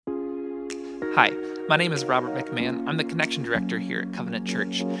Hi, my name is Robert McMahon. I'm the Connection Director here at Covenant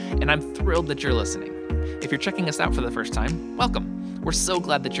Church, and I'm thrilled that you're listening. If you're checking us out for the first time, welcome. We're so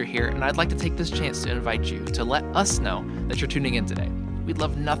glad that you're here, and I'd like to take this chance to invite you to let us know that you're tuning in today. We'd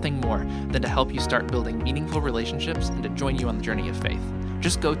love nothing more than to help you start building meaningful relationships and to join you on the journey of faith.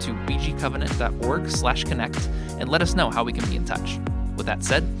 Just go to bgcovenant.org/connect and let us know how we can be in touch. With that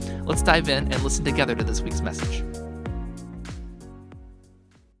said, let's dive in and listen together to this week's message.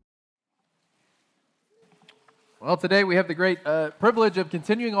 Well, today we have the great privilege of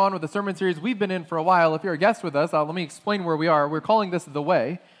continuing on with the sermon series we've been in for a while. If you're a guest with us, let me explain where we are. We're calling this The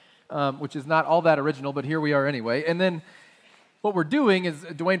Way, which is not all that original, but here we are anyway. And then what we're doing is,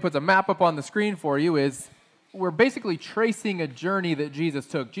 Dwayne puts a map up on the screen for you, is we're basically tracing a journey that Jesus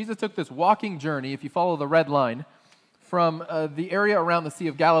took. Jesus took this walking journey, if you follow the red line, from the area around the Sea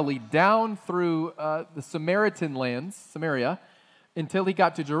of Galilee down through the Samaritan lands, Samaria, until he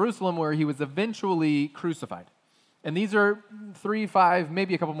got to Jerusalem, where he was eventually crucified. And these are 3, 5,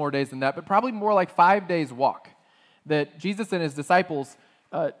 maybe a couple more days than that, but probably more like 5 days walk that Jesus and his disciples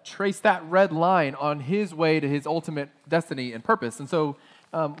traced that red line on his way to his ultimate destiny and purpose. And so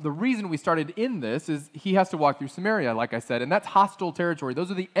the reason we started in this is he has to walk through Samaria, like I said, and that's hostile territory. Those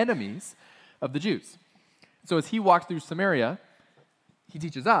are the enemies of the Jews. So as he walks through Samaria, he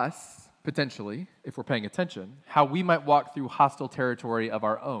teaches us, potentially, if we're paying attention, how we might walk through hostile territory of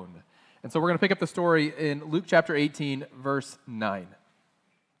our own. And so we're going to pick up the story in Luke chapter 18, verse 9.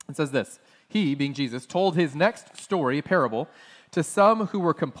 It says this: He, being Jesus, told his next story, a parable, to some who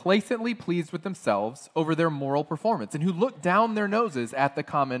were complacently pleased with themselves over their moral performance and who looked down their noses at the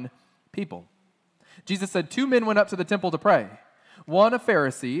common people. Jesus said, 2 men went up to the temple to pray, one a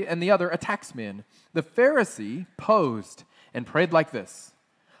Pharisee and the other a taxman. The Pharisee posed and prayed like this: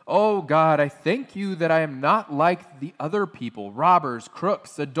 "Oh God, I thank you that I am not like the other people, robbers,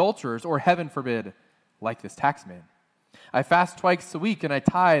 crooks, adulterers, or heaven forbid, like this taxman. I fast twice a week and I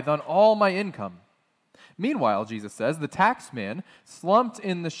tithe on all my income." Meanwhile, Jesus says, the taxman, slumped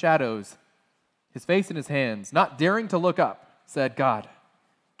in the shadows, his face in his hands, not daring to look up, said, "God,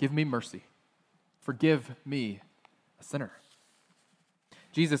 give me mercy. Forgive me, a sinner."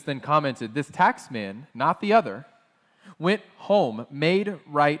 Jesus then commented, "This taxman, not the other, went home made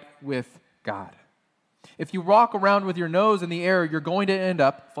right with God. If you walk around with your nose in the air, you're going to end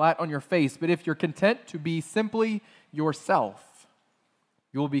up flat on your face. But if you're content to be simply yourself,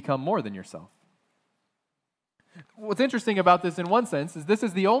 you will become more than yourself." What's interesting about this in one sense is this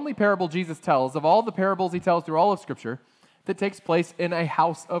is the only parable Jesus tells, of all the parables he tells through all of Scripture, that takes place in a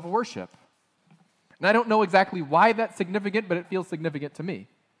house of worship. And I don't know exactly why that's significant, but it feels significant to me.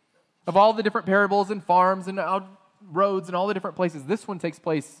 Of all the different parables and farms and out roads and all the different places, this one takes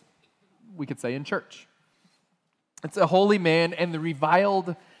place, we could say, in church. It's a holy man and the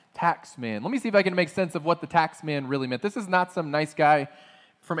reviled tax man. Let me see if I can make sense of what the tax man really meant. This is not some nice guy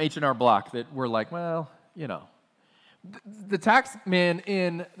from H&R Block that we're like, well, you know. The tax man,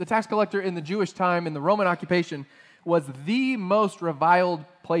 the tax collector in the Jewish time, in the Roman occupation, was the most reviled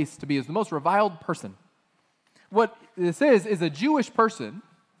place to be, is the most reviled person. What this is a Jewish person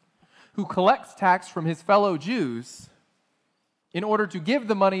who collects tax from his fellow Jews in order to give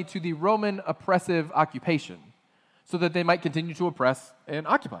the money to the Roman oppressive occupation so that they might continue to oppress and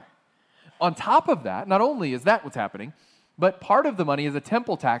occupy. On top of that, not only is that what's happening, but part of the money is a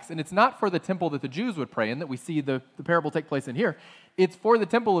temple tax, and it's not for the temple that the Jews would pray in, that we see the parable take place in here. It's for the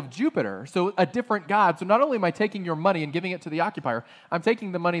temple of Jupiter, so a different god. So not only am I taking your money and giving it to the occupier, I'm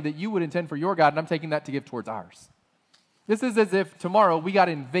taking the money that you would intend for your god, and I'm taking that to give towards ours. This is as if tomorrow we got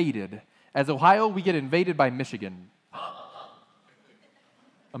invaded. As Ohio, we get invaded by Michigan.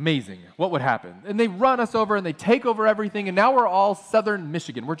 Amazing. What would happen? And they run us over and they take over everything, and now we're all Southern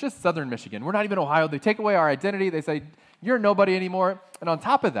Michigan. We're just Southern Michigan. We're not even Ohio. They take away our identity. They say, "You're nobody anymore." And on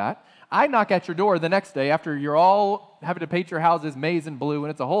top of that, I knock at your door the next day after you're all having to paint your houses maize and blue,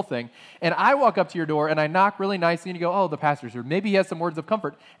 and it's a whole thing. And I walk up to your door and I knock really nicely, and you go, "Oh, the pastor's here. Maybe he has some words of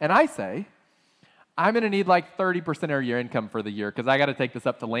comfort." And I say, "I'm going to need like 30% of your income for the year because I got to take this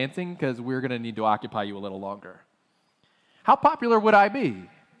up to Lansing because we're going to need to occupy you a little longer." How popular would I be?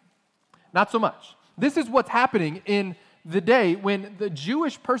 Not so much. This is what's happening in the day when the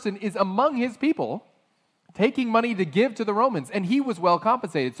Jewish person is among his people taking money to give to the Romans, and he was well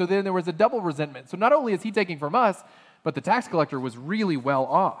compensated. So then there was a double resentment. So not only is he taking from us, but the tax collector was really well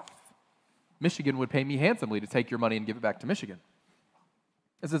off. Michigan would pay me handsomely to take your money and give it back to Michigan.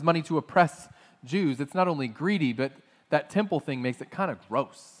 This is money to oppress Jews. It's not only greedy, but that temple thing makes it kind of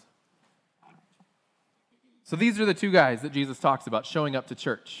gross. So these are the two guys that Jesus talks about showing up to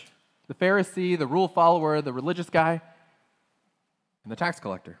church. The Pharisee, the rule follower, the religious guy, and the tax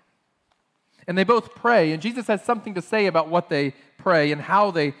collector. And they both pray, and Jesus has something to say about what they pray and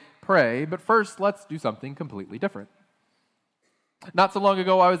how they pray. But first, let's do something completely different. Not so long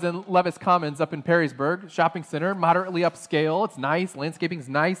ago, I was in Levis Commons up in Perrysburg, shopping center, moderately upscale. It's nice, landscaping's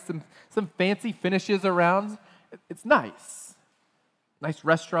nice, some fancy finishes around. It's nice. Nice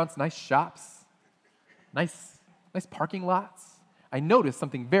restaurants, nice shops, nice parking lots. I noticed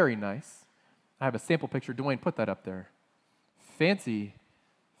something very nice. I have a sample picture. Dwayne, put that up there. Fancy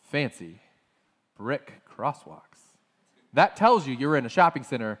brick crosswalks. That tells you you're in a shopping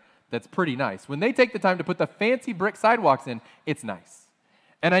center that's pretty nice. When they take the time to put the fancy brick sidewalks in, it's nice.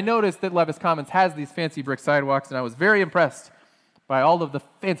 And I noticed that Levis Commons has these fancy brick sidewalks, and I was very impressed by all of the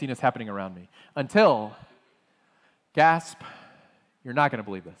fanciness happening around me. Until, gasp, you're not going to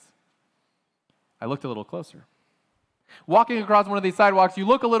believe this. I looked a little closer. Walking across one of these sidewalks, you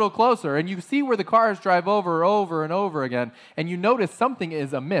look a little closer, and you see where the cars drive over and over again, and you notice something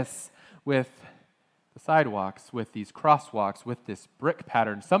is amiss with the sidewalks, with these crosswalks, with this brick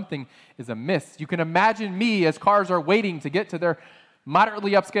pattern. Something is amiss. You can imagine me as cars are waiting to get to their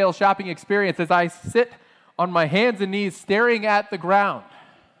moderately upscale shopping experience as I sit on my hands and knees staring at the ground.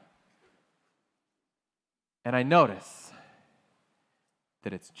 And I notice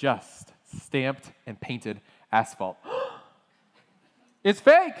that it's just stamped and painted asphalt. It's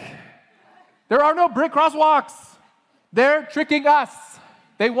fake. There are no brick crosswalks. They're tricking us.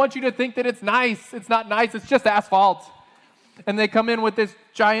 They want you to think that it's nice. It's not nice. It's just asphalt. And they come in with this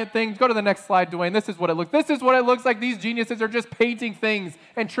giant thing. Go to the next slide, Dwayne. This is what it looks. This is what it looks like. These geniuses are just painting things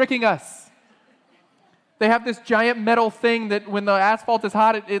and tricking us. They have this giant metal thing that when the asphalt is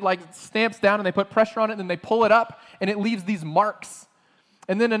hot, it like stamps down, and they put pressure on it, and then they pull it up, and it leaves these marks.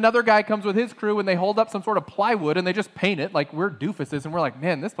 And then another guy comes with his crew, and they hold up some sort of plywood, and they just paint it like we're doofuses, and we're like,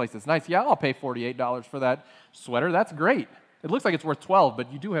 man, this place is nice. Yeah, I'll pay $48 for that sweater. That's great. It looks like it's worth $12,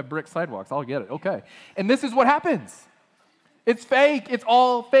 but you do have brick sidewalks. I'll get it. Okay. And this is what happens. It's fake. It's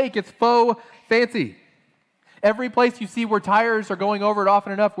all fake. It's faux fancy. Every place you see where tires are going over it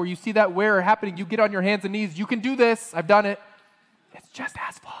often enough, where you see that wear happening, you get on your hands and knees. You can do this. I've done it. It's just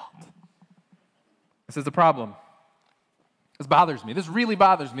asphalt. This is a problem. This bothers me. This really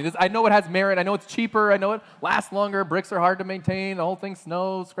bothers me. I know it has merit. I know it's cheaper. I know it lasts longer. Bricks are hard to maintain. The whole thing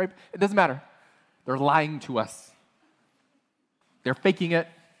snows, scrape. It doesn't matter. They're lying to us. They're faking it.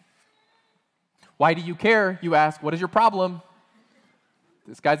 Why do you care, you ask? What is your problem?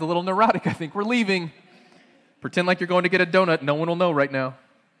 This guy's a little neurotic. I think we're leaving. Pretend like you're going to get a donut. No one will know right now.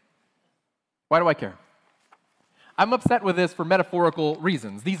 Why do I care? I'm upset with this for metaphorical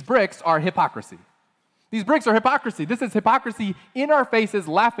reasons. These bricks are hypocrisy. These bricks are hypocrisy. This is hypocrisy in our faces,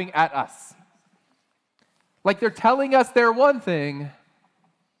 laughing at us. Like they're telling us they're one thing.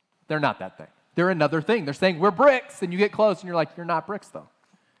 They're not that thing. They're another thing. They're saying, we're bricks, and you get close, and you're like, you're not bricks, though.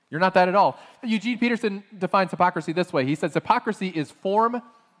 You're not that at all. Eugene Peterson defines hypocrisy this way. He says, hypocrisy is form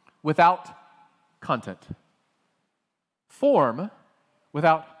without content. Form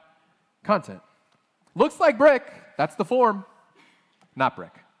without content. Looks like brick, that's the form. Not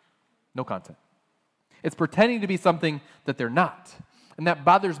brick. No content. It's pretending to be something that they're not. And that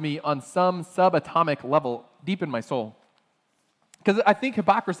bothers me on some subatomic level deep in my soul. Because I think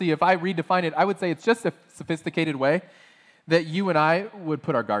hypocrisy, if I redefine it, I would say it's just a sophisticated way that you and I would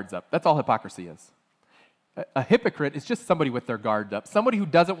put our guards up. That's all hypocrisy is. A hypocrite is just somebody with their guard up, somebody who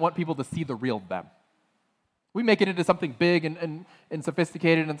doesn't want people to see the real them. We make it into something big and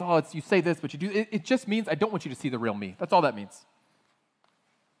sophisticated, and it's you say this, but you do. It just means I don't want you to see the real me. That's all that means.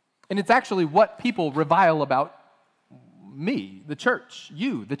 And it's actually what people revile about me, the church,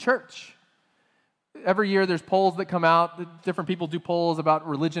 you, the church. Every year there's polls that come out. Different people do polls about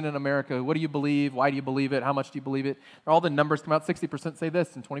religion in America. What do you believe? Why do you believe it? How much do you believe it? All the numbers come out. 60% say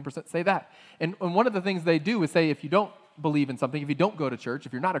this and 20% say that. And one of the things they do is say if you don't believe in something, if you don't go to church,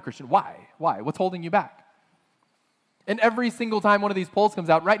 if you're not a Christian, why? Why? What's holding you back? And every single time one of these polls comes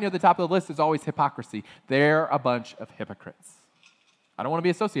out, right near the top of the list is always hypocrisy. They're a bunch of hypocrites. I don't want to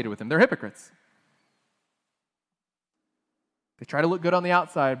be associated with them. They're hypocrites. They try to look good on the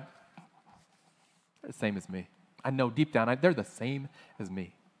outside. They're the same as me. I know deep down, they're the same as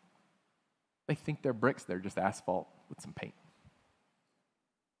me. They think they're bricks. They're just asphalt with some paint.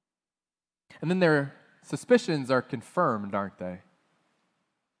 And then their suspicions are confirmed, aren't they?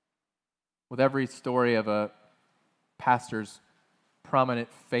 With every story of a pastor's prominent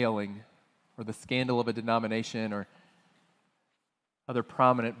failing or the scandal of a denomination or other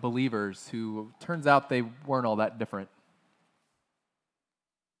prominent believers who turns out they weren't all that different.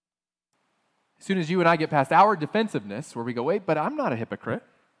 As soon as you and I get past our defensiveness, where we go, wait, but I'm not a hypocrite.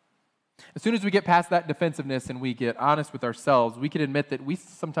 As soon as we get past that defensiveness and we get honest with ourselves, we can admit that we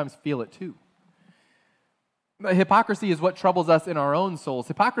sometimes feel it too. Hypocrisy is what troubles us in our own souls.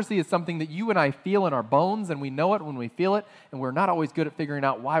 Hypocrisy is something that you and I feel in our bones, and we know it when we feel it, and we're not always good at figuring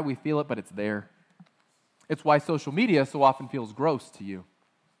out why we feel it, but it's there. It's why social media so often feels gross to you.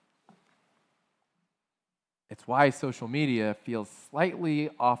 It's why social media feels slightly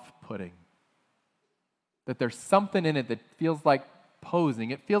off-putting. That there's something in it that feels like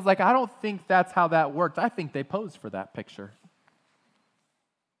posing. It feels like, I don't think that's how that worked. I think they posed for that picture.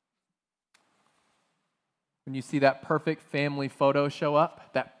 When you see that perfect family photo show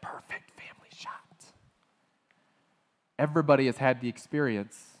up, that perfect family shot. Everybody has had the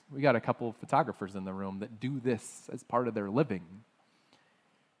experience. We got a couple of photographers in the room that do this as part of their living.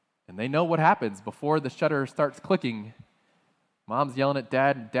 And they know what happens before the shutter starts clicking. Mom's yelling at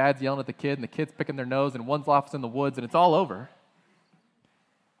dad, and dad's yelling at the kid, and the kid's picking their nose, and one's off in the woods, and it's all over.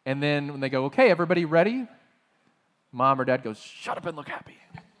 And then when they go, okay, everybody ready? Mom or dad goes, shut up and look happy.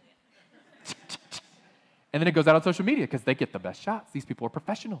 And then it goes out on social media because they get the best shots. These people are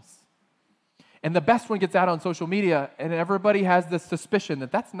professionals. And the best one gets out on social media, and everybody has this suspicion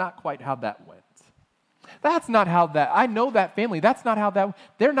that that's not quite how that went. That's not how that, I know that family, that's not how that,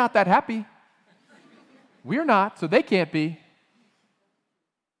 they're not that happy. We're not, so they can't be.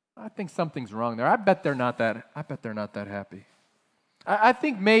 I think something's wrong there. I bet they're not that happy. I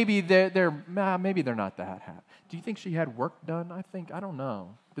think maybe they're not that happy. Do you think she had work done? I don't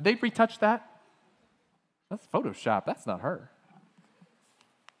know. Did they retouch that? That's Photoshop. That's not her.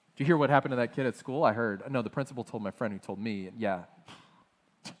 Did you hear what happened to that kid at school? I heard. No, the principal told my friend who told me. Yeah,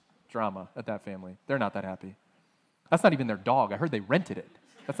 drama at that family. They're not that happy. That's not even their dog. I heard they rented it.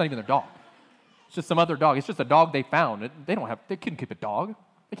 That's not even their dog. It's just some other dog. It's just a dog they found. They couldn't keep a dog.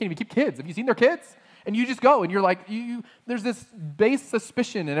 They can't even keep kids. Have you seen their kids? And you just go and you're like, there's this base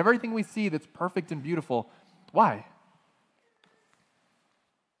suspicion in everything we see that's perfect and beautiful. Why?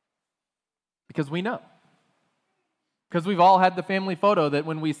 Because we know. Because we've all had the family photo that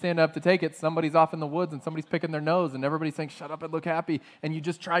when we stand up to take it, somebody's off in the woods and somebody's picking their nose and everybody's saying, shut up and look happy, and you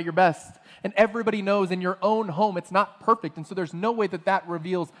just try your best. And everybody knows in your own home it's not perfect, and so there's no way that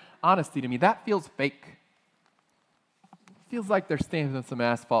reveals honesty to me. That feels fake. It feels like they're standing on some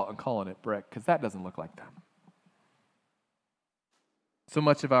asphalt and calling it brick, because that doesn't look like them. So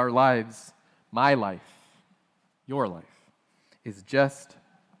much of our lives, my life, your life, is just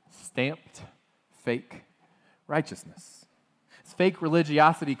stamped fake righteousness. It's fake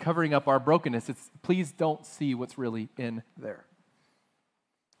religiosity covering up our brokenness. It's please don't see what's really in there.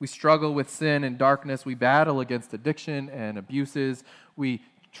 We struggle with sin and darkness. We battle against addiction and abuses. We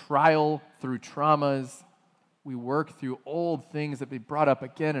trial through traumas. We work through old things that we brought up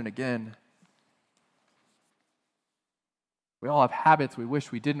again and again. We all have habits we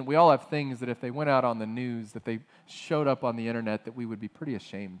wish we didn't. We all have things that if they went out on the news, that they showed up on the internet, that we would be pretty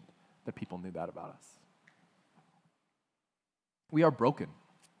ashamed that people knew that about us. We are broken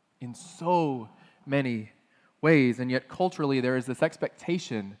in so many ways, and yet culturally there is this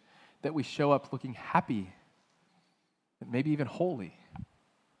expectation that we show up looking happy and maybe even holy.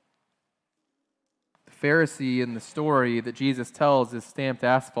 The Pharisee in the story that Jesus tells is stamped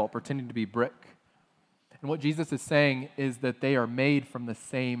asphalt, pretending to be brick. And what Jesus is saying is that they are made from the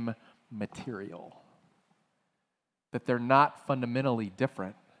same material, that they're not fundamentally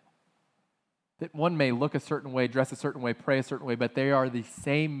different. That one may look a certain way, dress a certain way, pray a certain way, but they are the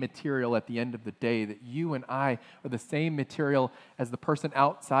same material at the end of the day, that you and I are the same material as the person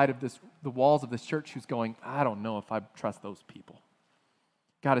outside of the walls of this church who's going, I don't know if I trust those people.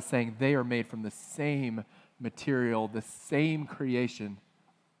 God is saying they are made from the same material, the same creation,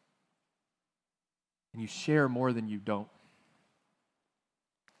 and you share more than you don't.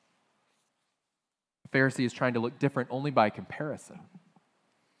 The Pharisee is trying to look different only by comparison.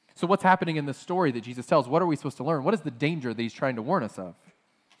 So what's happening in this story that Jesus tells? What are we supposed to learn? What is the danger that he's trying to warn us of?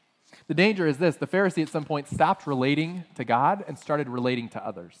 The danger is this: the Pharisee at some point stopped relating to God and started relating to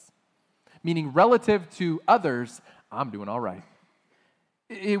others. Meaning relative to others, I'm doing all right.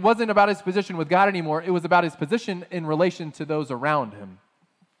 It wasn't about his position with God anymore. It was about his position in relation to those around him.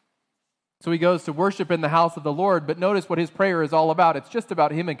 So he goes to worship in the house of the Lord, but notice what his prayer is all about. It's just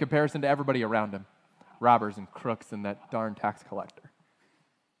about him in comparison to everybody around him. Robbers and crooks and that darn tax collector.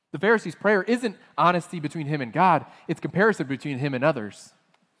 The Pharisee's prayer isn't honesty between him and God, it's comparison between him and others.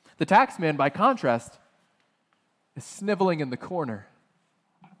 The tax man, by contrast, is sniveling in the corner.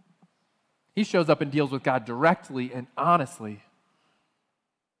 He shows up and deals with God directly and honestly.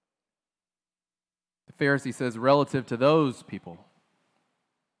 The Pharisee says, relative to those people,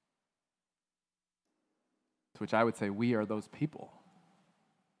 to which I would say we are those people.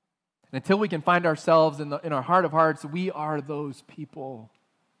 And until we can find ourselves in our heart of hearts, we are those people.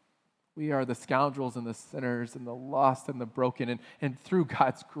 We are the scoundrels and the sinners and the lost and the broken. And through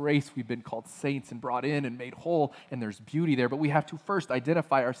God's grace, we've been called saints and brought in and made whole, and there's beauty there. But we have to first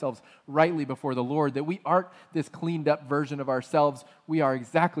identify ourselves rightly before the Lord, that we aren't this cleaned up version of ourselves. We are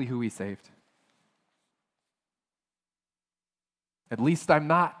exactly who He saved. At least I'm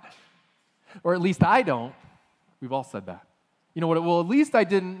not. Or at least I don't. We've all said that. You know what? Well, at least I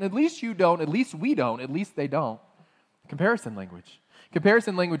didn't. At least you don't. At least we don't. At least they don't. Comparison language.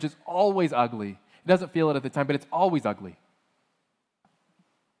 Comparison language is always ugly. It doesn't feel it at the time, but it's always ugly.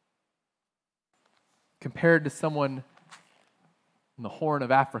 Compared to someone in the Horn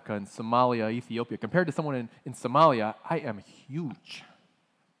of Africa, in Somalia, Ethiopia, compared to someone in Somalia, I am huge.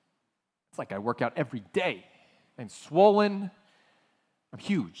 It's like I work out every day. I'm swollen. I'm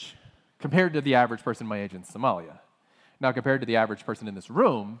huge compared to the average person my age in Somalia. Now, compared to the average person in this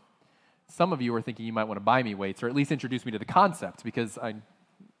room, some of you are thinking you might want to buy me weights or at least introduce me to the concept because I'm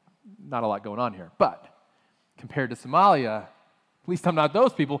not a lot going on here. But compared to Somalia, at least I'm not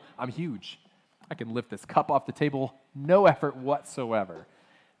those people. I'm huge. I can lift this cup off the table, no effort whatsoever.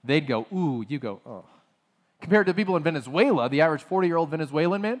 They'd go, ooh, you go, oh. Compared to people in Venezuela, the average 40-year-old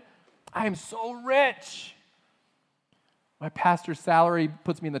Venezuelan man, I am so rich. My pastor's salary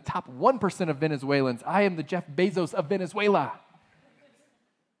puts me in the top 1% of Venezuelans. I am the Jeff Bezos of Venezuela.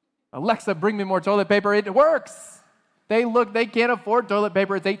 Alexa, bring me more toilet paper. It works. They can't afford toilet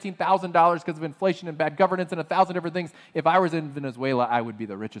paper. It's $18,000 because of inflation and bad governance and 1,000 different things. If I was in Venezuela, I would be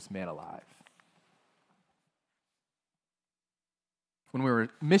the richest man alive. When we were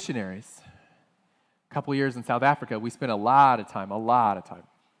missionaries, a couple years in South Africa, we spent a lot of time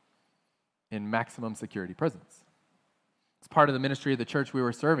in maximum security prisons. It's part of the ministry of the church we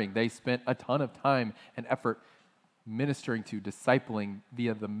were serving. They spent a ton of time and effort ministering to, discipling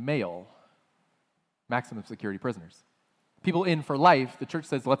via the mail, maximum security prisoners. People in for life, the church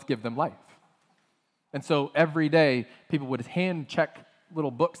says, let's give them life. And so every day, people would hand check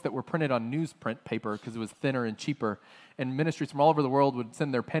little books that were printed on newsprint paper because it was thinner and cheaper, and ministries from all over the world would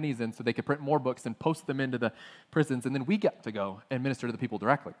send their pennies in so they could print more books and post them into the prisons, and then we got to go and minister to the people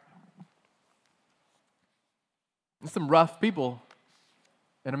directly. Some rough people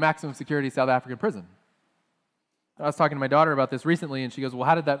in a maximum security South African prison. I was talking to my daughter about this recently, and she goes, well,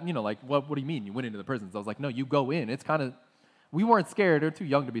 how did that, what do you mean you went into the prisons? I was like, no, you go in. It's kind of, we weren't scared. They're too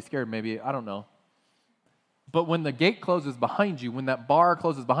young to be scared, maybe. I don't know. But when the gate closes behind you, when that bar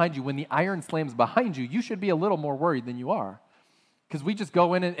closes behind you, when the iron slams behind you, you should be a little more worried than you are. Because we just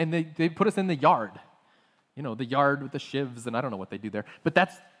go in and they put us in the yard. The yard with the shivs, and I don't know what they do there. But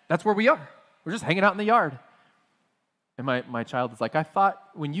that's where we are. We're just hanging out in the yard. And my child was like, I thought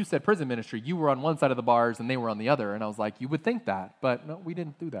when you said prison ministry, you were on one side of the bars and they were on the other. And I was like, you would think that, but no, we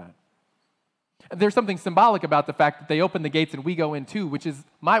didn't do that. There's something symbolic about the fact that they open the gates and we go in too, which is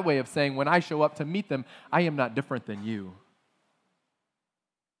my way of saying when I show up to meet them, I am not different than you.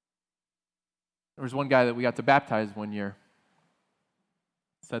 There was one guy that we got to baptize one year.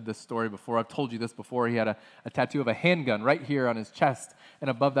 Said this story before. I've told you this before. He had a tattoo of a handgun right here on his chest, and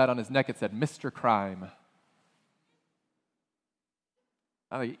above that on his neck it said, Mr. Crime.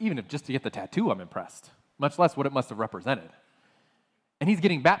 Even if just to get the tattoo, I'm impressed, much less what it must have represented. And he's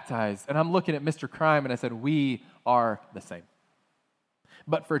getting baptized, and I'm looking at Mr. Crime, and I said, we are the same.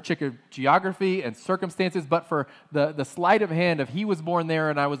 But for geography and circumstances, but for the sleight of hand of he was born there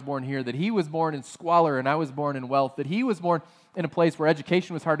and I was born here, that he was born in squalor and I was born in wealth, that he was born in a place where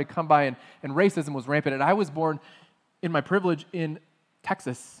education was hard to come by and racism was rampant, and I was born in my privilege in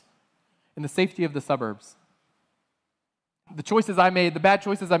Texas, in the safety of the suburbs. The choices I made, the bad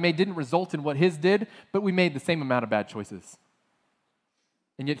choices I made didn't result in what his did, but we made the same amount of bad choices.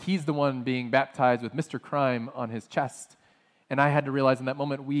 And yet he's the one being baptized with Mr. Crime on his chest. And I had to realize in that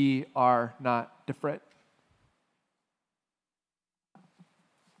moment, we are not different.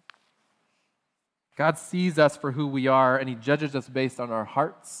 God sees us for who we are, and he judges us based on our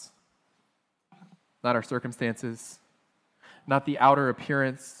hearts, not our circumstances, not the outer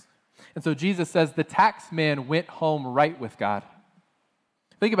appearance. And so Jesus says the tax man went home right with God.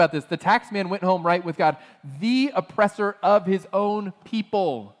 Think about this. The tax man went home right with God, the oppressor of his own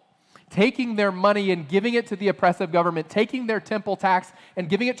people, taking their money and giving it to the oppressive government, taking their temple tax and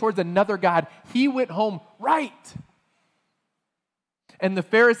giving it towards another god. He went home right. And the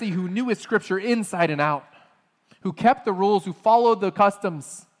Pharisee who knew his scripture inside and out, who kept the rules, who followed the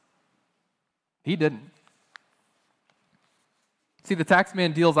customs, he didn't. See, the tax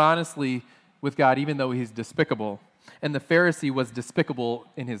man deals honestly with God even though he's despicable. And the Pharisee was despicable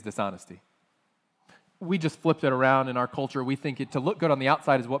in his dishonesty. We just flipped it around in our culture. We think to look good on the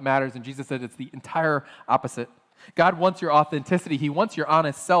outside is what matters, and Jesus said it's the entire opposite. God wants your authenticity. He wants your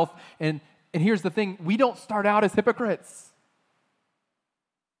honest self. And here's the thing, we don't start out as hypocrites.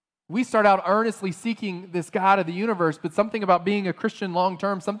 We start out earnestly seeking this God of the universe, but something about being a Christian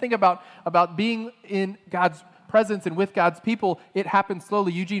long-term, something about being in God's presence and with God's people, it happens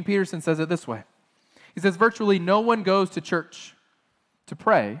slowly. Eugene Peterson says it this way. He says, virtually no one goes to church to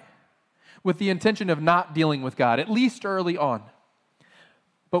pray with the intention of not dealing with God, at least early on.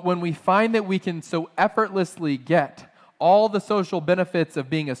 But when we find that we can so effortlessly get all the social benefits of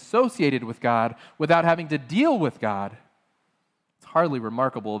being associated with God without having to deal with God, it's hardly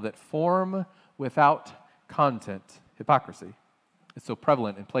remarkable that form without content, hypocrisy, is so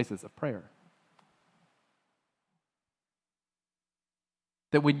prevalent in places of prayer.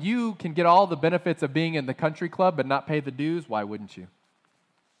 That when you can get all the benefits of being in the country club but not pay the dues, why wouldn't you?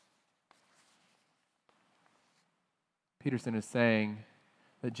 Peterson is saying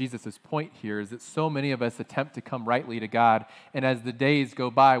that Jesus' point here is that so many of us attempt to come rightly to God, and as the days go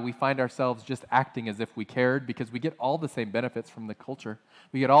by, we find ourselves just acting as if we cared because we get all the same benefits from the culture.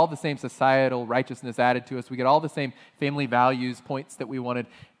 We get all the same societal righteousness added to us. We get all the same family values points that we wanted,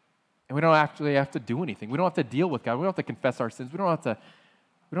 and we don't actually have to do anything. We don't have to deal with God. We don't have to confess our sins. We don't have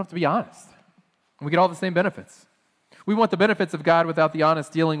to be honest. And we get all the same benefits. We want the benefits of God without the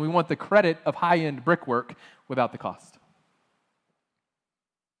honest dealing. We want the credit of high-end brickwork without the cost.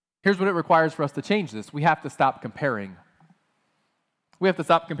 Here's what it requires for us to change this. We have to stop comparing. We have to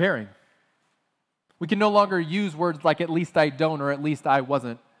stop comparing. We can no longer use words like, at least I don't, or at least I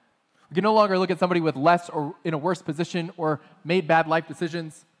wasn't. We can no longer look at somebody with less or in a worse position or made bad life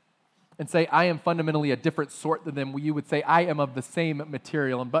decisions and say, I am fundamentally a different sort than them. You would say, I am of the same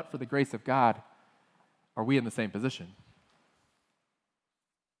material, and but for the grace of God, are we in the same position?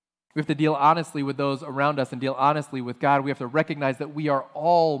 We have to deal honestly with those around us and deal honestly with God. We have to recognize that we are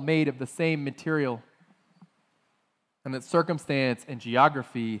all made of the same material, and that circumstance and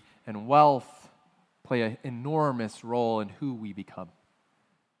geography and wealth play an enormous role in who we become.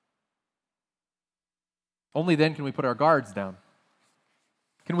 Only then can we put our guards down.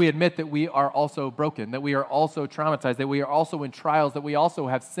 Can we admit that we are also broken, that we are also traumatized, that we are also in trials, that we also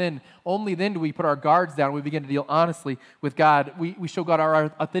have sin? Only then do we put our guards down. We begin to deal honestly with God. We show God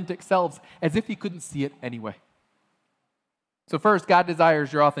our authentic selves as if He couldn't see it anyway. So first, God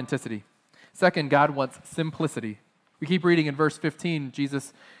desires your authenticity. Second, God wants simplicity. We keep reading in verse 15.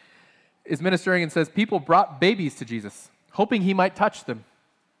 Jesus is ministering and says, people brought babies to Jesus, hoping He might touch them.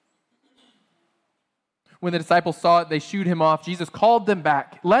 When the disciples saw it, they shooed Him off. Jesus called them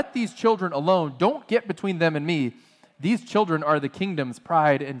back. Let these children alone. Don't get between them and me. These children are the kingdom's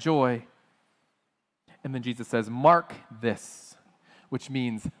pride and joy. And then Jesus says, mark this, which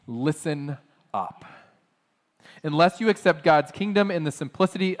means listen up. Unless you accept God's kingdom in the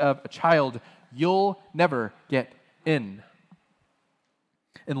simplicity of a child, you'll never get in.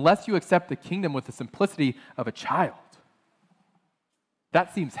 Unless you accept the kingdom with the simplicity of a child.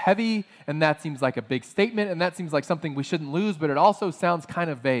 That seems heavy, and that seems like a big statement, and that seems like something we shouldn't lose, but it also sounds kind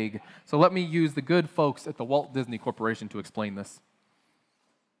of vague. So let me use the good folks at the Walt Disney Corporation to explain this.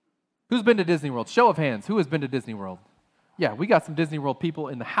 Who's been to Disney World? Show of hands. Who has been to Disney World? Yeah, we got some Disney World people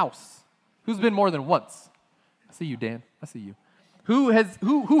in the house. Who's been more than once? I see you, Dan. I see you. Who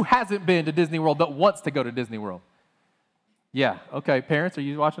hasn't been to Disney World but wants to go to Disney World? Yeah, okay. Parents, are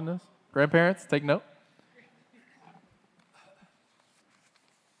you watching this? Grandparents, take note.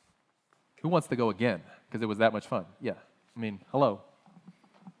 Who wants to go again? Because it was that much fun. Yeah. I mean, hello.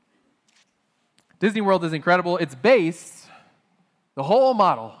 Disney World is incredible. The whole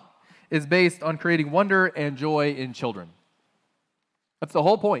model is based on creating wonder and joy in children. That's the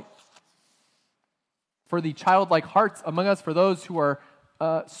whole point. For the childlike hearts among us, for those who are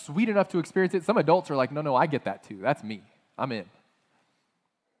sweet enough to experience it, some adults are like, no, I get that too. That's me. I'm in.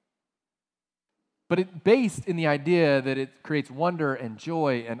 But it's based in the idea that it creates wonder and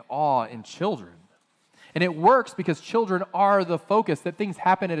joy and awe in children. And it works because children are the focus, that things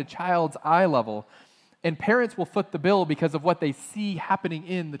happen at a child's eye level. And parents will foot the bill because of what they see happening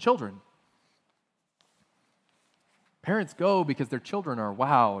in the children. Parents go because their children are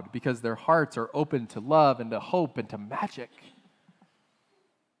wowed, because their hearts are open to love and to hope and to magic.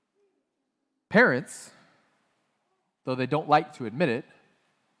 Parents, though they don't like to admit it,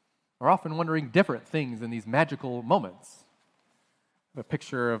 are often wondering different things in these magical moments. I have a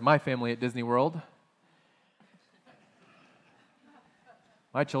picture of my family at Disney World.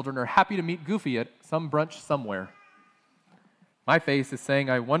 My children are happy to meet Goofy at some brunch somewhere. My face is saying,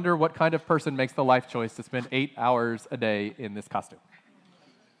 I wonder what kind of person makes the life choice to spend 8 hours a day in this costume.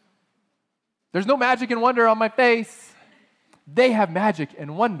 There's no magic and wonder on my face. They have magic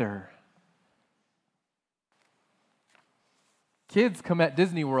and wonder. Kids come at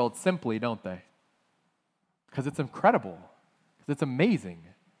Disney World simply, don't they? Because it's incredible, because it's amazing.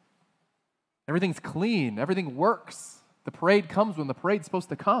 Everything's clean, everything works. The parade comes when the parade's supposed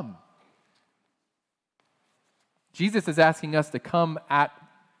to come. Jesus is asking us to come at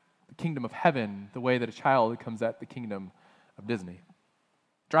the kingdom of heaven the way that a child comes at the kingdom of Disney.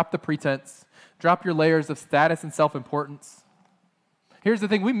 Drop the pretense. Drop your layers of status and self-importance. Here's the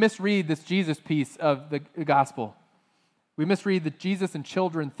thing. We misread this Jesus piece of the gospel. We misread the Jesus and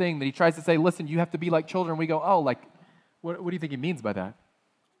children thing that he tries to say, listen, you have to be like children. We go, oh, like, what do you think he means by that?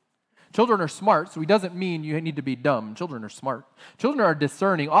 Children are smart, so he doesn't mean you need to be dumb. Children are smart. Children are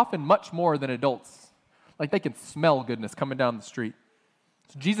discerning, often much more than adults. Like they can smell goodness coming down the street.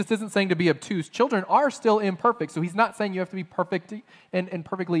 So Jesus isn't saying to be obtuse. Children are still imperfect, so he's not saying you have to be perfect and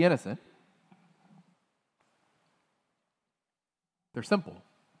perfectly innocent. They're simple.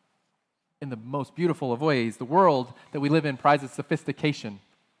 In the most beautiful of ways, the world that we live in prizes sophistication.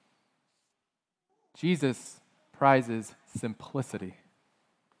 Jesus prizes simplicity.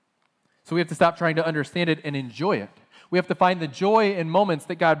 So we have to stop trying to understand it and enjoy it. We have to find the joy in moments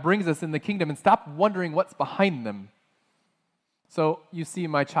that God brings us in the kingdom and stop wondering what's behind them. So you see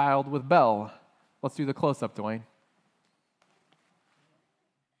my child with Belle. Let's do the close-up, Dwayne.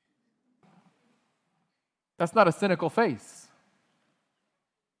 That's not a cynical face.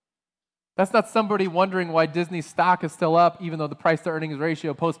 That's not somebody wondering why Disney's stock is still up even though the price-to-earnings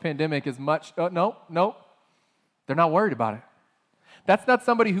ratio post-pandemic is much. No. They're not worried about it. That's not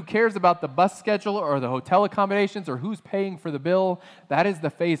somebody who cares about the bus schedule or the hotel accommodations or who's paying for the bill. That is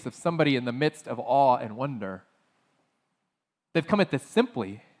the face of somebody in the midst of awe and wonder. They've come at this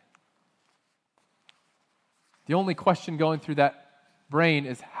simply. The only question going through that brain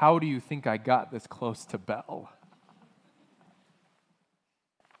is, how do you think I got this close to Belle?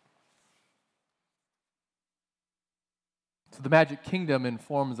 So the magic kingdom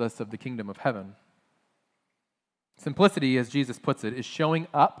informs us of the kingdom of heaven. Simplicity, as Jesus puts it, is showing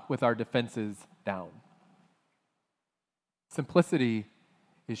up with our defenses down. Simplicity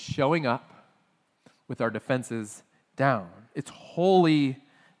is showing up with our defenses down. It's holy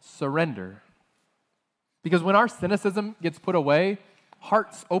surrender. Because when our cynicism gets put away,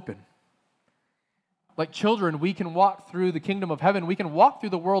 hearts open. Like children, we can walk through the kingdom of heaven. We can walk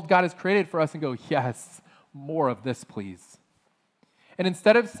through the world God has created for us and go, yes, more of this, please. And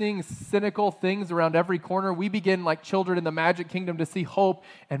instead of seeing cynical things around every corner, we begin like children in the magic kingdom to see hope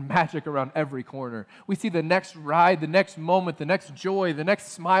and magic around every corner. We see the next ride, the next moment, the next joy, the next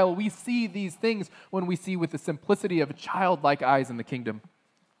smile. We see these things when we see with the simplicity of childlike eyes in the kingdom.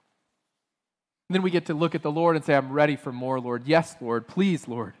 And then we get to look at the Lord and say, I'm ready for more, Lord. Yes, Lord. Please,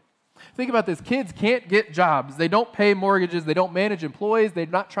 Lord. Think about this. Kids can't get jobs. They don't pay mortgages. They don't manage employees. They're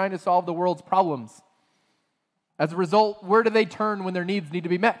not trying to solve the world's problems. As a result, where do they turn when their needs need to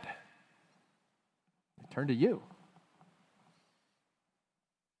be met? They turn to you.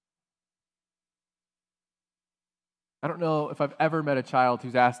 I don't know if I've ever met a child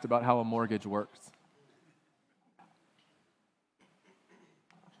who's asked about how a mortgage works.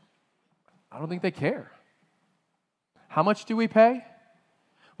 I don't think they care. How much do we pay?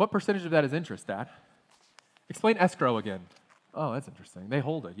 What percentage of that is interest, Dad? Explain escrow again. Oh, that's interesting. They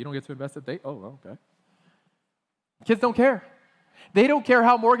hold it. You don't get to invest it. Okay. Kids don't care. They don't care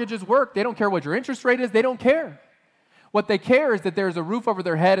how mortgages work. They don't care what your interest rate is. They don't care. What they care is that there's a roof over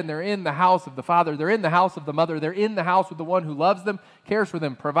their head and they're in the house of the father. They're in the house of the mother. They're in the house with the one who loves them, cares for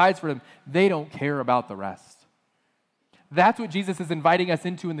them, provides for them. They don't care about the rest. That's what Jesus is inviting us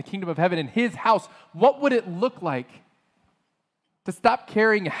into in the kingdom of heaven, in his house. What would it look like to stop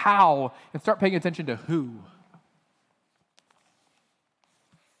caring how and start paying attention to who?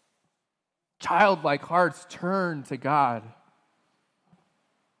 Childlike hearts turn to God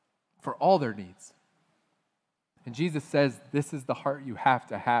for all their needs. And Jesus says, this is the heart you have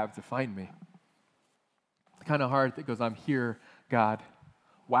to find me. The kind of heart that goes, I'm here, God.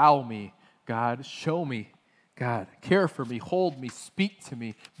 Wow me, God. Show me, God. Care for me, hold me, speak to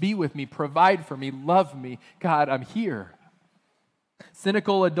me, be with me, provide for me, love me. God, I'm here.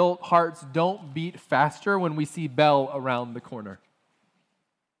 Cynical adult hearts don't beat faster when we see Belle around the corner.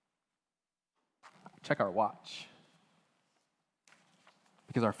 Check our watch.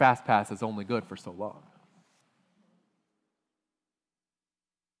 Because our fast pass is only good for so long.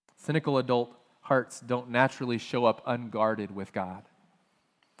 Cynical adult hearts don't naturally show up unguarded with God.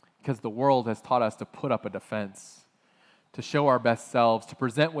 Because the world has taught us to put up a defense, to show our best selves, to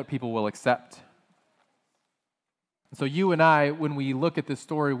present what people will accept. And so you and I, when we look at this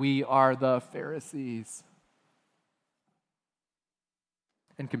story, we are the Pharisees.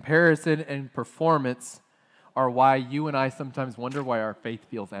 And comparison and performance are why you and I sometimes wonder why our faith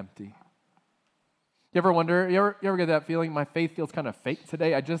feels empty. You ever wonder, you ever get that feeling, my faith feels kind of fake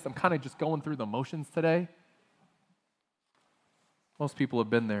today? I'm kind of just going through the motions today? Most people have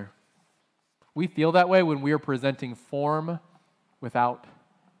been there. We feel that way when we are presenting form without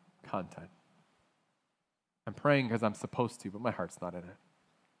content. I'm praying because I'm supposed to, but my heart's not in it.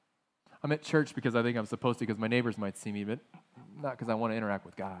 I'm at church because I think I'm supposed to, because my neighbors might see me, but not because I want to interact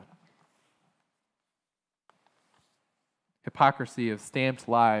with God. Hypocrisy of stamped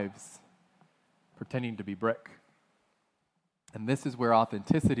lives pretending to be brick. And this is where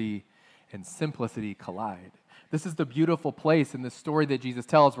authenticity and simplicity collide. This is the beautiful place in this story that Jesus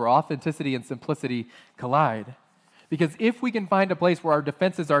tells where authenticity and simplicity collide. Because if we can find a place where our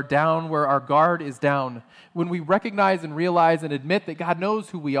defenses are down, where our guard is down, when we recognize and realize and admit that God knows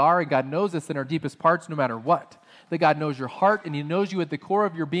who we are and God knows us in our deepest parts no matter what, that God knows your heart and He knows you at the core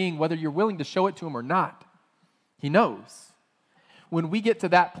of your being, whether you're willing to show it to Him or not, He knows. When we get to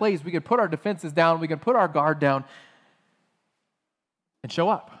that place, we can put our defenses down, we can put our guard down and show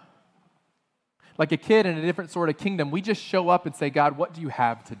up. Like a kid in a different sort of kingdom, we just show up and say, God, what do you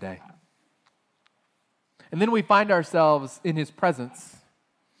have today? And then we find ourselves in His presence,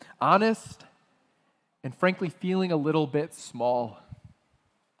 honest and frankly feeling a little bit small,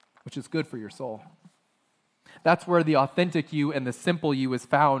 which is good for your soul. That's where the authentic you and the simple you is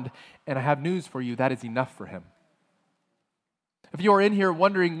found, and I have news for you, that is enough for Him. If you are in here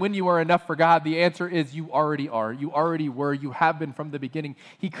wondering when you are enough for God, the answer is you already are. You already were. You have been from the beginning.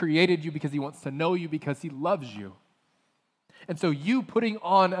 He created you because He wants to know you, because He loves you. And so you putting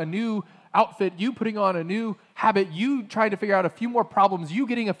on a new outfit, you putting on a new habit, you trying to figure out a few more problems, you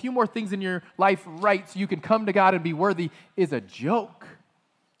getting a few more things in your life right so you can come to God and be worthy is a joke,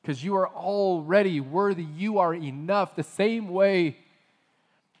 because you are already worthy. You are enough. The same way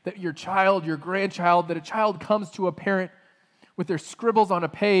that your child, your grandchild, that a child comes to a parent with their scribbles on a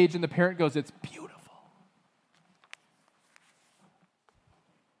page and the parent goes, it's beautiful.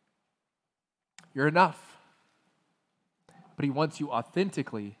 You're enough. But He wants you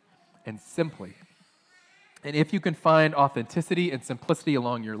authentically and simply. And if you can find authenticity and simplicity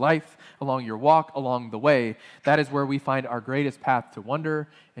along your life, along your walk, along the way, that is where we find our greatest path to wonder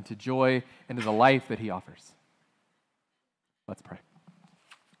and to joy and to the life that He offers. Let's pray.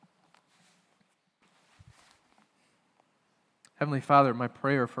 Heavenly Father, my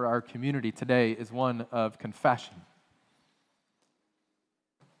prayer for our community today is one of confession.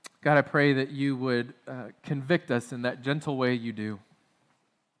 God, I pray that you would convict us in that gentle way you do,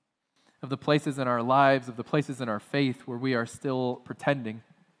 of the places in our lives, of the places in our faith where we are still pretending,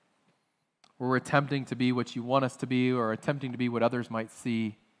 where we're attempting to be what you want us to be or attempting to be what others might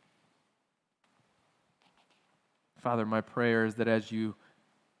see. Father, my prayer is that as you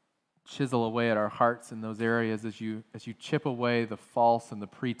chisel away at our hearts in those areas, as you chip away the false and the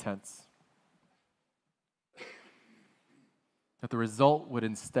pretense, that the result would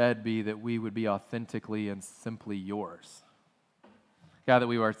instead be that we would be authentically and simply yours. God, that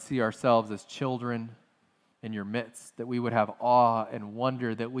we would see ourselves as children in your midst, that we would have awe and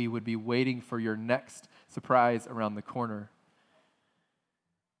wonder, that we would be waiting for your next surprise around the corner.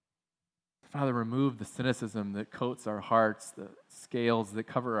 Father, remove the cynicism that coats our hearts, the scales that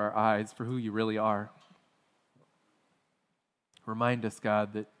cover our eyes for who you really are. Remind us,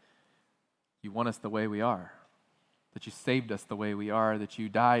 God, that you want us the way we are, that you saved us the way we are, that you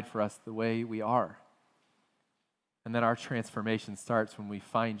died for us the way we are, and that our transformation starts when we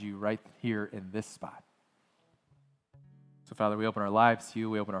find you right here in this spot. So, Father, we open our lives to you,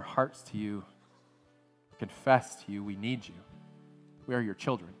 we open our hearts to you, confess to you we need you. We are your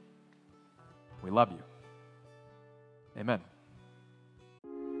children. We love you. Amen.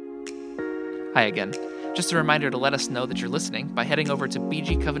 Hi again. Just a reminder to let us know that you're listening by heading over to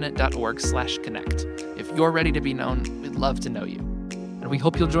bgcovenant.org/connect. If you're ready to be known, we'd love to know you. And we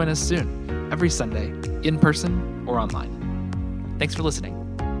hope you'll join us soon, every Sunday, in person or online. Thanks for listening.